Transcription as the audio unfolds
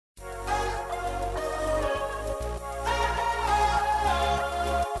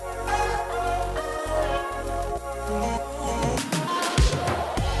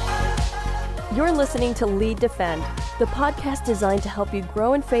listening to Lead Defend, the podcast designed to help you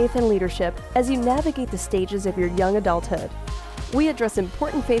grow in faith and leadership as you navigate the stages of your young adulthood. We address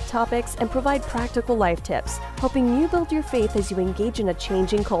important faith topics and provide practical life tips, helping you build your faith as you engage in a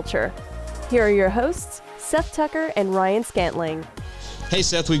changing culture. Here are your hosts, Seth Tucker and Ryan Scantling. Hey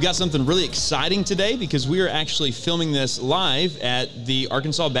Seth, we've got something really exciting today because we are actually filming this live at the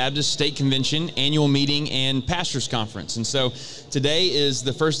Arkansas Baptist State Convention annual meeting and pastors conference. And so today is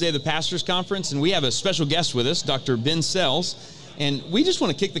the first day of the pastors conference, and we have a special guest with us, Dr. Ben Sells. And we just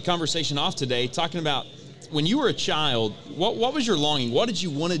want to kick the conversation off today talking about when you were a child, what was your longing? What did you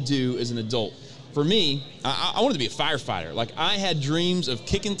want to do as an adult? For me, I wanted to be a firefighter. Like, I had dreams of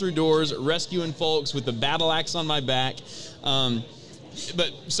kicking through doors, rescuing folks with the battle axe on my back.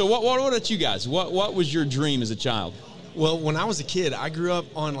 But so what about you guys? What was your dream as a child? Well, when I was a kid, I grew up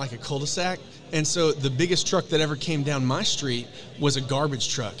on like a cul-de-sac. And so the biggest truck that ever came down my street was a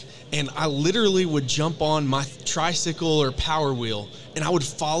garbage truck. And I literally would jump on my tricycle or power wheel, and I would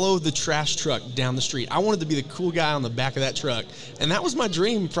follow the trash truck down the street. I wanted to be the cool guy on the back of that truck. And that was my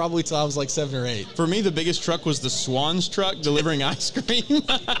dream probably till I was like 7 or 8. For me, the biggest truck was the Swans truck delivering ice cream.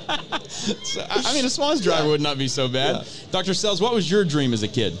 So, I mean, a Swans driver would not be so bad. Yeah. Dr. Sells, what was your dream as a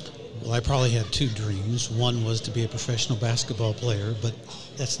kid? Well, I probably had two dreams. One was to be a professional basketball player, but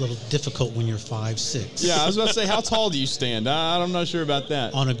that's a little difficult when you're 5'6". Yeah, I was about to say, how tall do you stand? I'm not sure about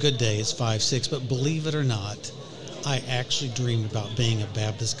that. On a good day, it's 5'6", but believe it or not, I actually dreamed about being a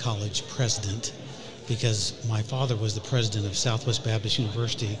Baptist college president because my father was the president of Southwest Baptist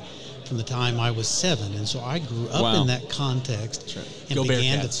University from the time I was 7, and so I grew up in that context and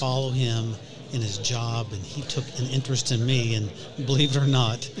began to follow him in his job, and he took an interest in me, and believe it or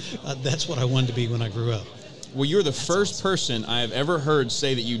not, that's what I wanted to be when I grew up. Well, you're the first person I have ever heard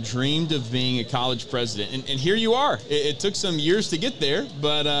say that you dreamed of being a college president, and here you are. It took some years to get there,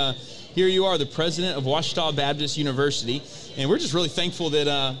 but here you are, the president of Ouachita Baptist University, and we're just really thankful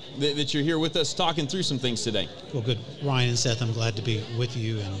that you're here with us talking through some things today. Well, good. Ryan and Seth, I'm glad to be with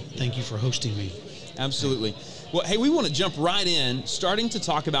you, and thank you for hosting me. Absolutely. Well, hey, we want to jump right in, starting to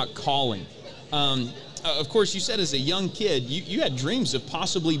talk about calling. Of course, you said as a young kid, you had dreams of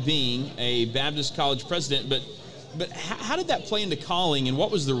possibly being a Baptist college president, but how did that play into calling, and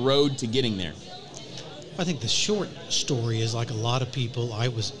what was the road to getting there? I think the short story is, like a lot of people, I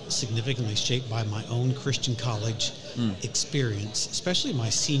was significantly shaped by my own Christian college experience, especially my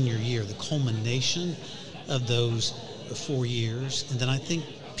senior year, the culmination of those 4 years. And then I think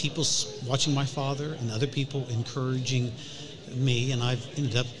people watching my father and other people encouraging me, and I've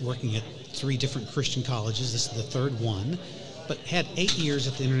ended up working at 3 different Christian colleges. This is the third one, but had 8 years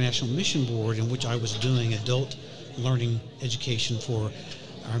at the International Mission Board in which I was doing adult learning education for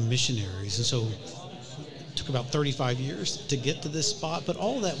our missionaries. And so it took about 35 years to get to this spot, but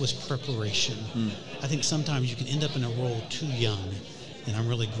all that was preparation. I think sometimes you can end up in a role too young, and I'm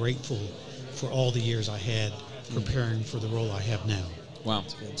really grateful for all the years I had preparing for the role I have now. Wow.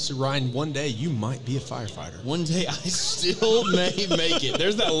 So, Ryan, one day you might be a firefighter. One day I still may make it.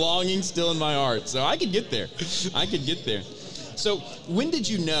 There's that longing still in my heart. So I could get there. So when did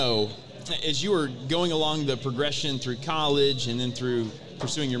you know, as you were going along the progression through college and then through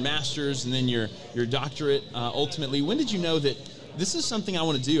pursuing your master's and then your doctorate, ultimately, when did you know that this is something I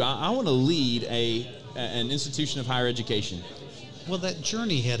want to do? I want to lead an institution of higher education. Well, that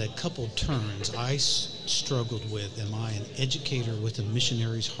journey had a couple turns. I struggled with, am I an educator with a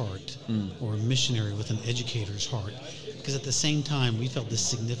missionary's heart or a missionary with an educator's heart? Because at the same time, we felt this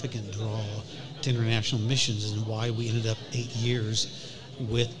significant draw to international missions, and why we ended up 8 years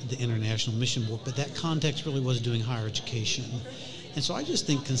with the International Mission Board. But that context really was doing higher education. And so I just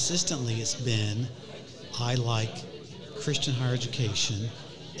think consistently it's been, I like Christian higher education,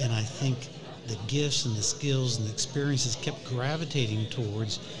 and I think the gifts and the skills and the experiences kept gravitating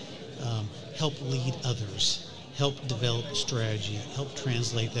towards help lead others, help develop strategy, help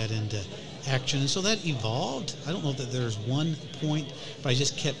translate that into action. And so that evolved. I don't know that there's one point, but I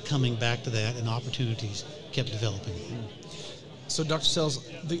just kept coming back to that, and opportunities kept developing. So, Dr. Sells,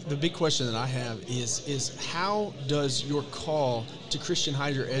 the big question that I have is how does your call to Christian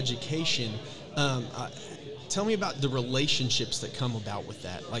higher education tell me about the relationships that come about with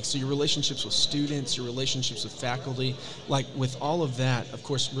that. Like, so your relationships with students, your relationships with faculty, like with all of that, of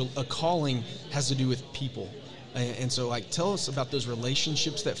course, a calling has to do with people. And so, like, tell us about those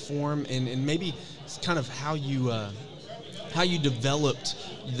relationships that form, and maybe kind of how you developed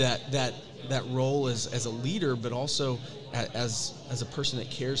that role as a leader, but also as a person that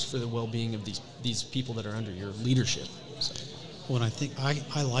cares for the well-being of these people that are under your leadership. So. When I think,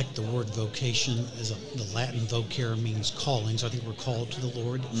 I like the word vocation, the Latin vocare means calling, so I think we're called to the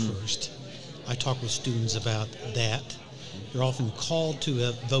Lord first. I talk with students about that. They're often called to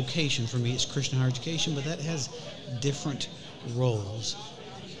a vocation. For me, it's Christian higher education, but that has different roles.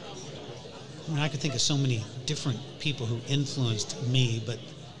 I mean, I could think of so many different people who influenced me, but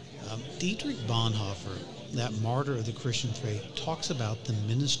Dietrich Bonhoeffer, that martyr of the Christian faith, talks about the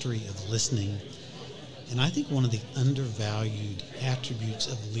ministry of listening. And I think one of the undervalued attributes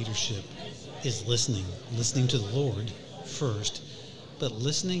of leadership is listening to the Lord first, but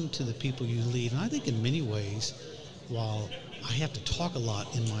listening to the people you lead. And I think in many ways, while I have to talk a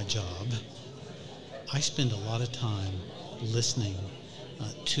lot in my job, I spend a lot of time listening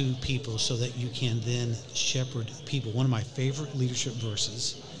to people so that you can then shepherd people. One of my favorite leadership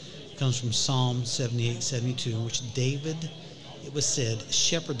verses comes from Psalm 78:72, in which David, it was said,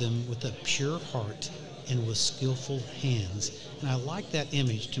 shepherd them with a pure heart and with skillful hands. And I like that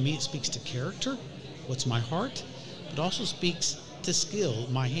image. To me, it speaks to character, what's my heart, but also speaks to skill,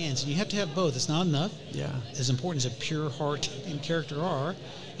 my hands. And you have to have both. It's not enough. Yeah. As important as a pure heart and character are,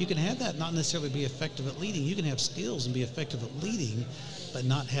 you can have that, not necessarily be effective at leading. You can have skills and be effective at leading, but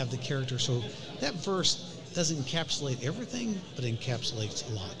not have the character. So that verse doesn't encapsulate everything, but encapsulates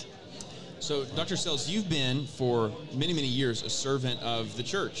a lot. So, Dr. Sells, you've been for many, many years a servant of the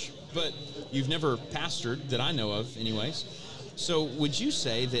church, but you've never pastored that I know of anyways. So would you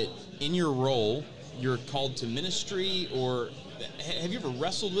say that in your role, you're called to ministry, or have you ever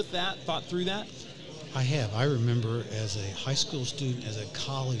wrestled with that, thought through that? I have. I remember as a high school student, as a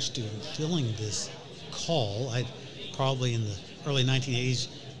college student, feeling this call. I probably in the early 1980s,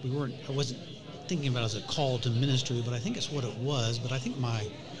 I wasn't thinking about it as a call to ministry, but I think it's what it was. But I think my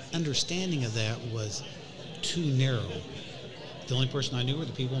understanding of that was too narrow. The only person I knew were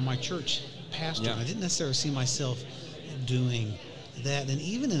the people in my church pastor. Yeah. I didn't necessarily see myself doing that. And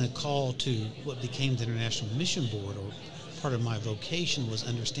even in a call to what became the International Mission Board, or part of my vocation was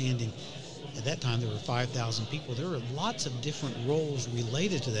understanding, at that time there were 5,000 people. There were lots of different roles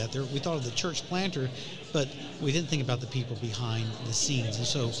related to that. We thought of the church planter, but we didn't think about the people behind the scenes. And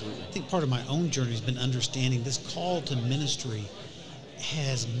so I think part of my own journey has been understanding this call to ministry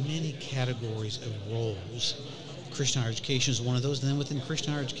has many categories of roles. Christian higher education is one of those. And then within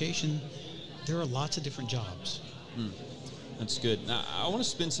Christian higher education, there are lots of different jobs. That's good. Now, I want to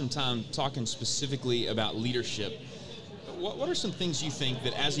spend some time talking specifically about leadership. What are some things you think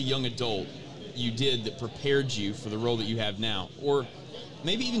that as a young adult you did that prepared you for the role that you have now? Or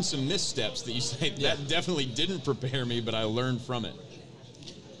maybe even some missteps that you say, that definitely didn't prepare me, but I learned from it.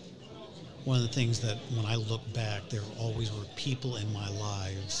 One of the things that when I look back, there always were people in my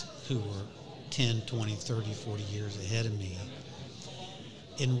lives who were 10, 20, 30, 40 years ahead of me,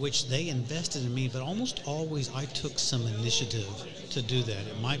 in which they invested in me, but almost always I took some initiative to do that.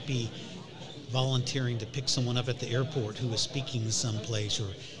 It might be volunteering to pick someone up at the airport who was speaking someplace, or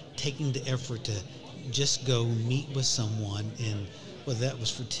taking the effort to just go meet with someone, and whether that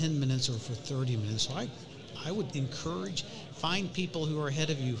was for 10 minutes or for 30 minutes. So I would encourage, find people who are ahead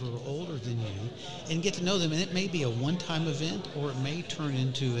of you, who are older than you, and get to know them. And it may be a one-time event, or it may turn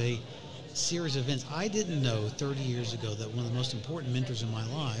into a series of events. I didn't know 30 years ago that one of the most important mentors in my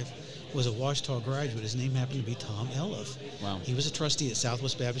life was a Ouachita graduate. His name happened to be Tom Elliff. Wow. He was a trustee at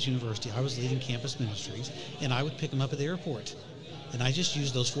Southwest Baptist University. I was leading campus ministries, and I would pick him up at the airport. And I just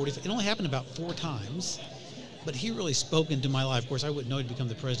used those 40. It only happened about 4 times, but he really spoke into my life. Of course, I wouldn't know he'd become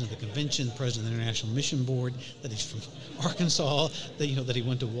the president of the convention, president of the International Mission Board, that he's from Arkansas, that he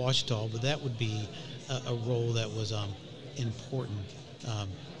went to Ouachita. But that would be a role that was important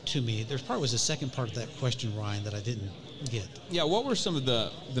to me. There probably was a second part of that question, Ryan, that I didn't get. Yeah, what were some of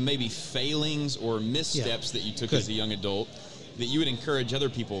the maybe failings or missteps that you took as a young adult that you would encourage other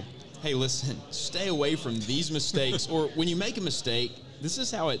people? Hey, listen, stay away from these mistakes. Or when you make a mistake, this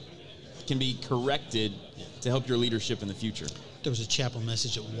is how it can be corrected to help your leadership in the future. There was a chapel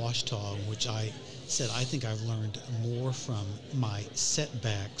message at Ouachita in which I said, I think I've learned more from my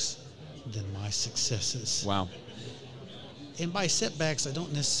setbacks than my successes. Wow. And by setbacks, I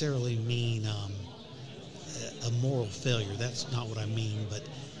don't necessarily mean a moral failure. That's not what I mean. But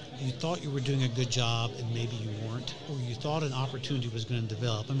you thought you were doing a good job and maybe you weren't, or you thought an opportunity was going to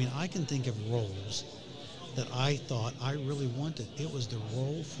develop. I mean, I can think of roles that I thought I really wanted. It was the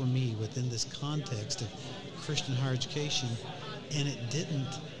role for me within this context of Christian higher education, and it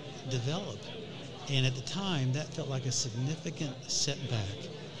didn't develop. And at the time, that felt like a significant setback.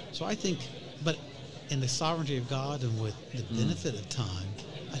 So I think, but in the sovereignty of God and with the benefit of time,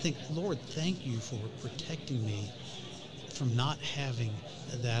 I think, Lord, thank you for protecting me from not having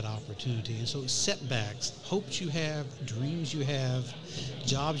that opportunity. And so setbacks, hopes you have, dreams you have,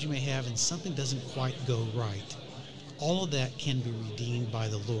 jobs you may have, and something doesn't quite go right. All of that can be redeemed by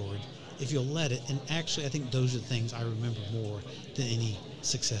the Lord. if you'll let it. And actually, I think those are the things I remember more than any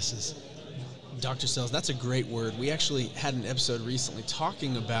successes. Dr. Sells, that's a great word. We actually had an episode recently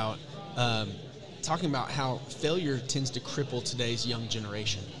talking about how failure tends to cripple today's young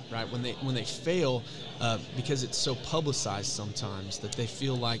generation, right? When they fail, because it's so publicized sometimes that they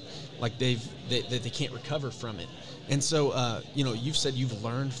feel like they can't recover from it. And so, you've said you've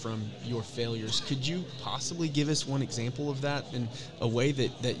learned from your failures. Could you possibly give us one example of that in a way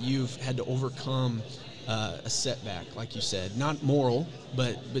that you've had to overcome a setback, like you said, not moral,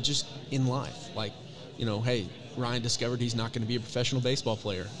 but just in life? Like, hey, Ryan discovered he's not going to be a professional baseball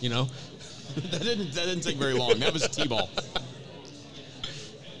player, That didn't take very long. That was T-ball.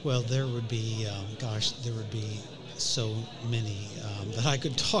 Well, there would be, there would be so many that I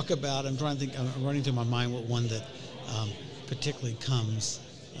could talk about. I'm trying to think. I'm running through my mind what one that particularly comes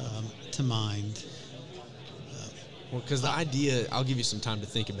to mind. Well, because the idea, I'll give you some time to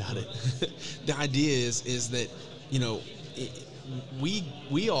think about it. The idea is that,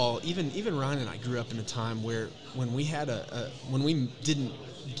 we all, even Ryan and I grew up in a time where when we had when we didn't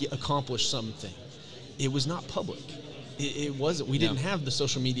accomplish something, it was not public. It wasn't. We didn't have the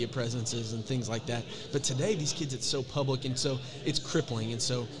social media presences and things like that. But today, these kids, it's so public, and so it's crippling. And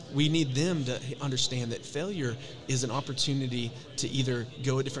so we need them to understand that failure is an opportunity to either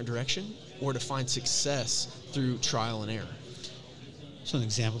go a different direction or to find success through trial and error. So an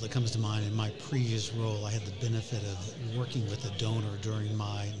example that comes to mind, in my previous role, I had the benefit of working with a donor during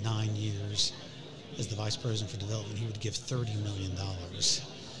my 9 years as the Vice President for Development. He would give $30 million.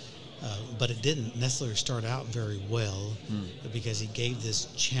 But it didn't necessarily start out very well because he gave this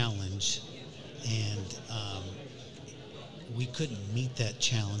challenge, and we couldn't meet that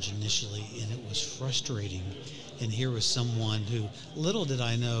challenge initially, and it was frustrating. And here was someone who, little did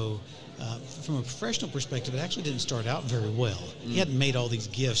I know, from a professional perspective, it actually didn't start out very well. He hadn't made all these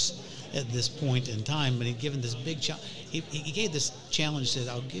gifts at this point in time, but he'd given this big challenge. He gave this challenge, said,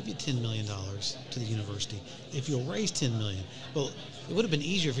 I'll give you $10 million to the university if you'll raise $10 million. Well, it would have been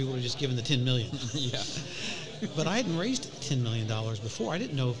easier if he would have just given the $10 million. Yeah. But I hadn't raised $10 million before. I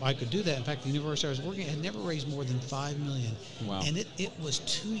didn't know if I could do that. In fact, the university I was working at had never raised more than $5 million. Wow. And it was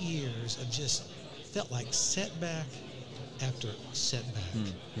 2 years of just felt like setback after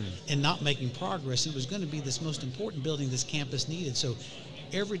setback and not making progress. It was going to be this most important building this campus needed. So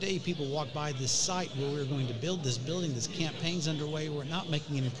every day people walk by this site where we were going to build this building. This campaign's underway. We're not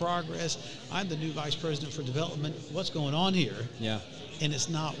making any progress. I'm the new Vice President for Development. What's going on here? Yeah. And it's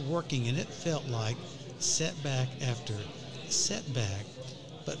not working. And it felt like setback after setback.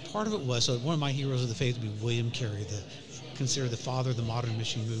 But part of it was, so one of my heroes of the faith would be William Carey, considered the father of the modern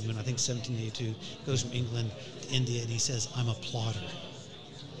mission movement. I think 1782, goes from England to India, and he says, I'm a plodder.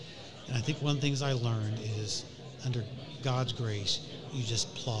 And I think one of the things I learned is, under God's grace, you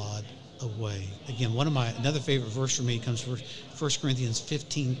just plod away. Again, another favorite verse for me comes from 1 Corinthians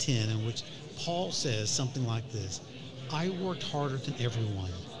 15:10, in which Paul says something like this: I worked harder than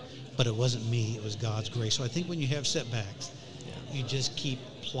everyone, but it wasn't me, it was God's grace. So I think when you have setbacks, you just keep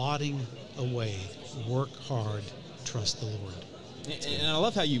plodding away, work hard, trust the Lord. And I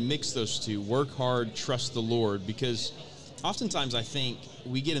love how you mix those two, work hard, trust the Lord, because oftentimes I think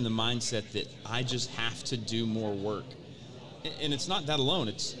we get in the mindset that I just have to do more work. And it's not that alone.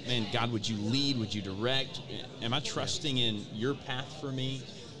 It's, man, God, would you lead? Would you direct? Am I trusting in your path for me?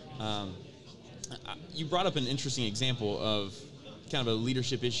 You brought up an interesting example of kind of a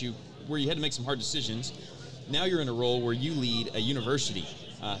leadership issue where you had to make some hard decisions. Now you're in a role where you lead a university,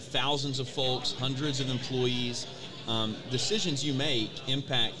 thousands of folks, hundreds of employees. Decisions you make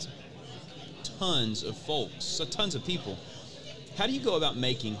impact tons of folks, so tons of people. How do you go about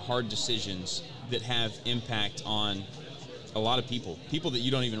making hard decisions that have impact on a lot of people that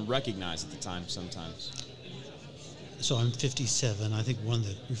you don't even recognize at the time sometimes? So I'm 57. I think one of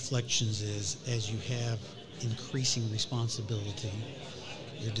the reflections is, as you have increasing responsibility,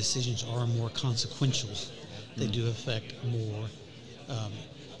 your decisions are more consequential. They do affect more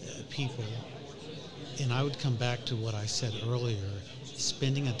people. And I would come back to what I said earlier,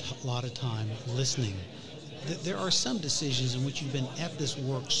 spending a lot of time listening. There are some decisions in which you've been at this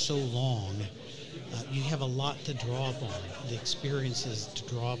work so long, you have a lot to draw upon, the experiences to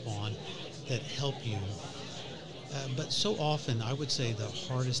draw upon that help you. But so often, I would say the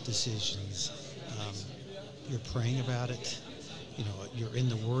hardest decisions, you're praying about it, you're in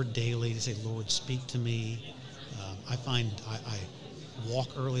the Word daily to say, Lord, speak to me. I find I walk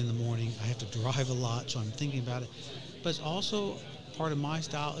early in the morning. I have to drive a lot, so I'm thinking about it. But it's also part of my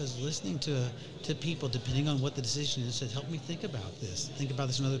style is listening to people, depending on what the decision is, said, help me think about this. Think about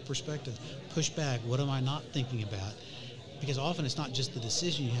this from another perspective. Push back. What am I not thinking about? because often it's not just the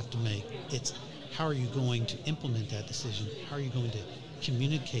decision you have to make, it's how are you going to implement that decision? How are you going to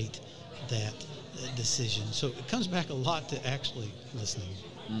communicate that decision? So it comes back a lot to actually listening,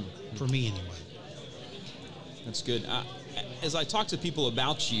 for me anyway. That's good. As I talk to people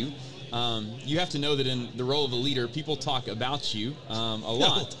about you, you have to know that in the role of a leader, people talk about you a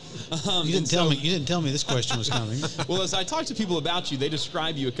lot. You didn't tell me this question was coming. Well, as I talk to people about you, they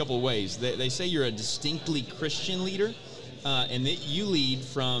describe you a couple of ways. They say you're a distinctly Christian leader, and that you lead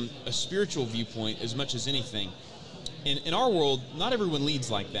from a spiritual viewpoint as much as anything. In our world, not everyone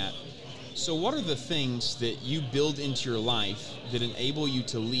leads like that. So what are the things that you build into your life that enable you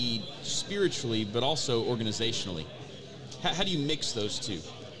to lead spiritually but also organizationally? How do you mix those two?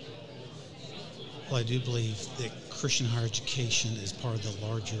 Well, I do believe that Christian higher education is part of the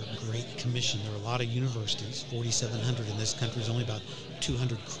larger Great Commission. There are a lot of universities, 4,700 in this country. There's only about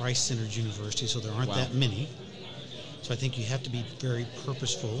 200 Christ-centered universities, so there aren't that many. So I think you have to be very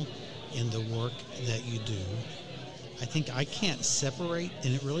purposeful in the work that you do. I think I can't separate,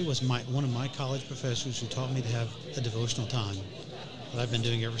 and it really was one of my college professors who taught me to have a devotional time that I've been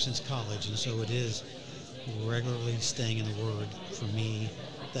doing ever since college, and so it is regularly staying in the Word for me.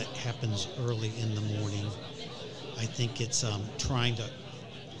 That happens early in the morning. I think it's trying to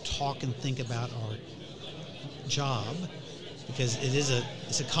talk and think about our job, because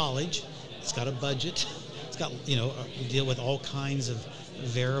it's a college. It's got a budget. It's got, we deal with all kinds of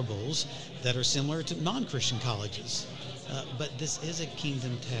variables that are similar to non-Christian colleges. But this is a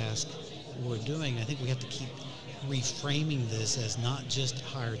kingdom task we're doing. I think we have to keep reframing this as not just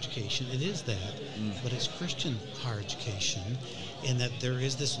higher education. It is that, but it's Christian higher education, and that there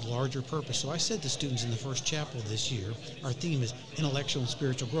is this larger purpose. So I said to students in the first chapel this year, our theme is intellectual and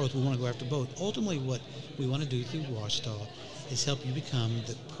spiritual growth. We want to go after both. Ultimately, what we want to do through Ouachita is help you become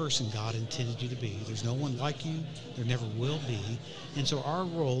the person God intended you to be. There's no one like you. There never will be. And so our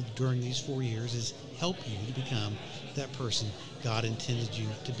role during these 4 years is help you to become that person God intended you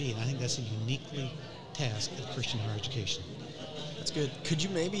to be. And I think that's a uniquely task of Christian higher education. That's good. Could you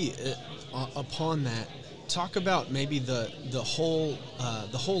maybe, upon that, talk about maybe the whole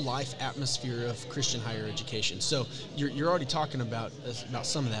life atmosphere of Christian higher education? So you're already talking about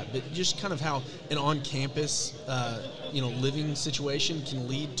some of that, but just kind of how an on-campus living situation can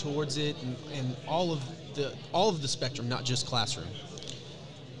lead towards it, and all of the spectrum, not just classroom.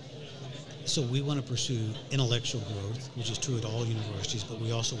 So we want to pursue intellectual growth, which is true at all universities, but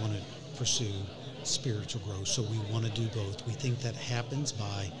we also want to pursue spiritual growth. So we want to do both. We think that happens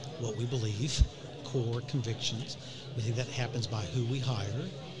by what we believe, core convictions. We think that happens by who we hire,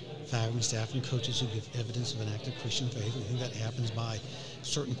 faculty, staff, and coaches who give evidence of an active Christian faith. We think that happens by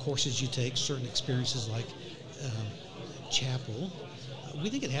certain courses you take, certain experiences like chapel.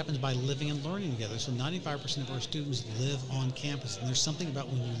 We think it happens by living and learning together. So 95% of our students live on campus, and there's something about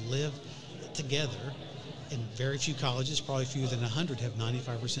when you live together, and very few colleges, probably fewer than 100, have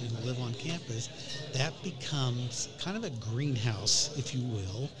 95% who live on campus. That becomes kind of a greenhouse, if you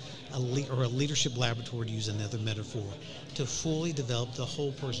will, or a leadership laboratory, to use another metaphor, to fully develop the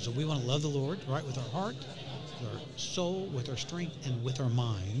whole person. So we want to love the Lord, right, with our heart, with our soul, with our strength, and with our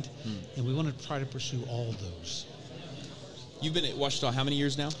mind, and we want to try to pursue all those. You've been at Ouachita how many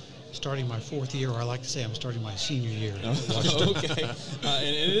years now? Starting my fourth year, or I like to say I'm starting my senior year. Okay. And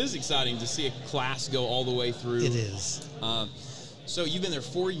it is exciting to see a class go all the way through. It is. So you've been there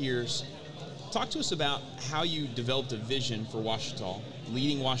 4 years. Talk to us about how you developed a vision for Ouachita,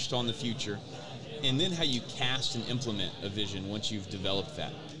 leading Ouachita in the future, and then how you cast and implement a vision once you've developed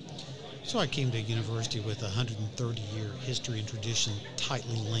that. So I came to a university with a 130-year history and tradition,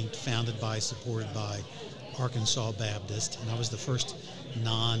 tightly linked, founded by, supported by Arkansas Baptist, and I was the first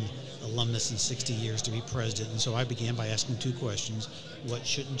non-alumnus in 60 years to be president. And so I began by asking two questions: what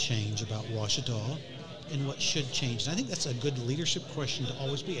shouldn't change about Ouachita, and what should change? And I think that's a good leadership question to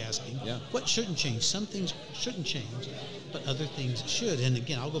always be asking. Yeah. What shouldn't change? Some things shouldn't change, but other things should. And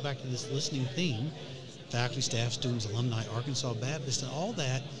again, I'll go back to this listening theme: faculty, staff, students, alumni, Arkansas Baptist, and all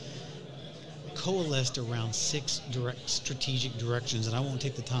that coalesced around 6 strategic directions, and I won't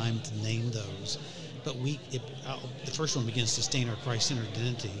take the time to name those. But the first one begins to sustain our Christ-centered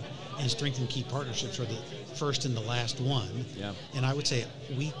identity and strengthen key partnerships, are the first and the last one. Yeah. And I would say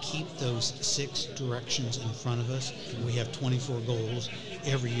we keep those 6 directions in front of us. We have 24 goals.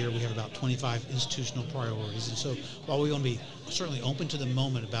 Every year we have about 25 institutional priorities. And so while we want to be certainly open to the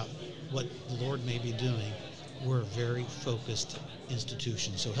moment about what the Lord may be doing, we're a very focused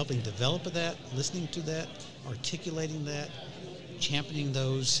institution. So helping develop that, listening to that, articulating that, championing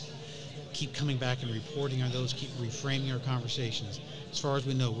those, keep coming back and reporting on those, keep reframing our conversations. As far as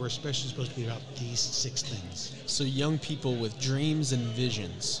we know, we're especially supposed to be about these 6 things. So young people with dreams and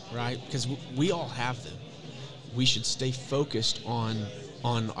visions, right? Because we all have them. We should stay focused on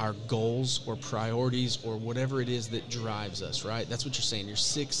our goals or priorities or whatever it is that drives us, right? That's what you're saying. Your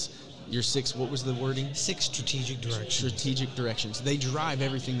six, what was the wording? 6 strategic directions. Strategic directions. They drive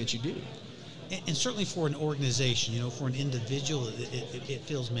everything that you do. And certainly for an organization, for an individual, it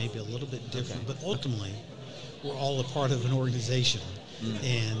feels maybe a little bit different. Okay. But ultimately, we're all a part of an organization.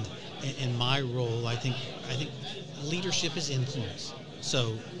 And in my role, I think leadership is influence.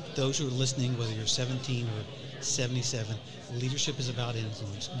 So those who are listening, whether you're 17 or 77, leadership is about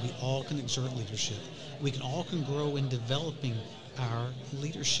influence. We all can exert leadership. We all can grow in developing our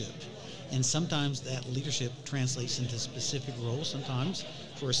leadership. And sometimes that leadership translates into specific roles. Sometimes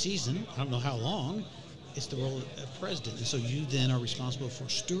for a season, I don't know how long, it's the role of president. And so you then are responsible for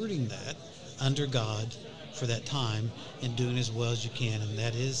stewarding that under God for that time and doing as well as you can. And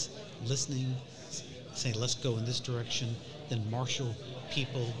that is listening, saying, let's go in this direction, then marshal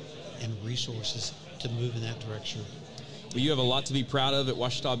people and resources to move in that direction. Well, you have a lot to be proud of at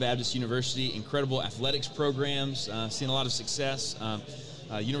Ouachita Baptist University. Incredible athletics programs, seeing a lot of success.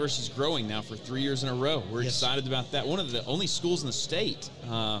 University's growing now for 3 years in a row. We're excited about that. One of the only schools in the state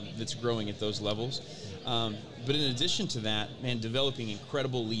that's growing at those levels. But in addition to that, man, developing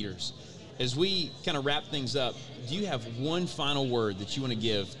incredible leaders. As we kind of wrap things up, do you have one final word that you want to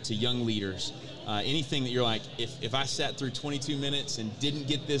give to young leaders? Anything that you're like, if I sat through 22 minutes and didn't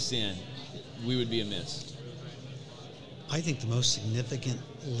get this in, we would be amiss? I think the most significant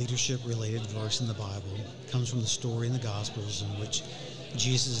leadership-related verse in the Bible comes from the story in the Gospels in which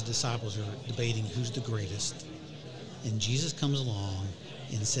Jesus' disciples are debating who's the greatest. And Jesus comes along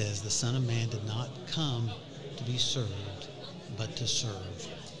and says, the Son of Man did not come to be served, but to serve.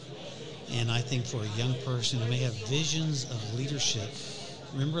 And I think for a young person who may have visions of leadership,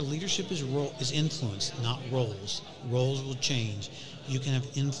 remember, leadership is influence, not roles. Roles will change. You can have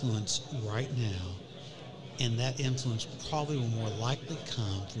influence right now, and that influence probably will more likely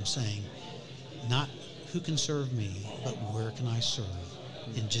come from saying, not who can serve me, but where can I serve?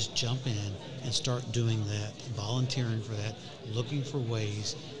 And just jump in and start doing that, volunteering for that, looking for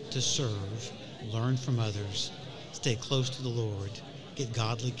ways to serve, learn from others, stay close to the Lord, get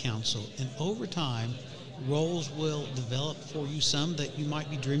godly counsel. And over time, roles will develop for you, some that you might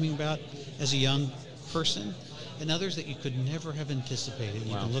be dreaming about as a young person, and others that you could never have anticipated.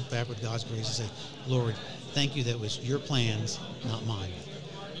 You can look back with God's grace and say, Lord, thank you that was your plans, not mine.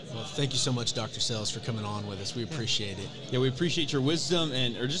 Well, thank you so much, Dr. Sells, for coming on with us. We appreciate it. Yeah, we appreciate your wisdom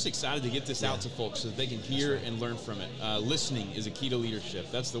and are just excited to get this out to folks so that they can hear and learn from it. Listening is a key to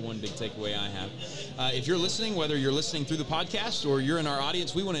leadership. That's the one big takeaway I have. If you're listening, whether you're listening through the podcast or you're in our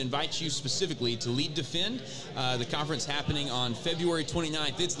audience, we want to invite you specifically to Lead Defend, the conference happening on February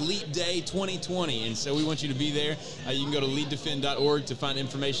 29th. It's Lead Day 2020, and so we want you to be there. You can go to leaddefend.org to find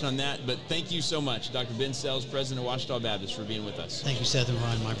information on that. But thank you so much, Dr. Ben Sells, President of Ouachita Baptist, for being with us. Thank you, Seth and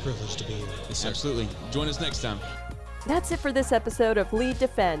Ryan. My privilege to be here. Yes, absolutely. Join us next time. That's it for this episode of Lead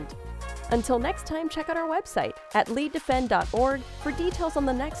Defend. Until next time, check out our website at leaddefend.org for details on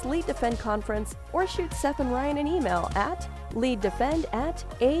the next Lead Defend conference, or shoot Seth and Ryan an email at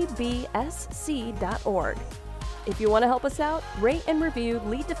leaddefend@absc.org. If you want to help us out, rate and review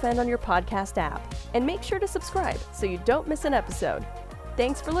Lead Defend on your podcast app, and make sure to subscribe so you don't miss an episode.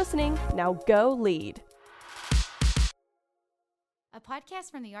 Thanks for listening. Now go lead. A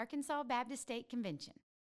podcast from the Arkansas Baptist State Convention.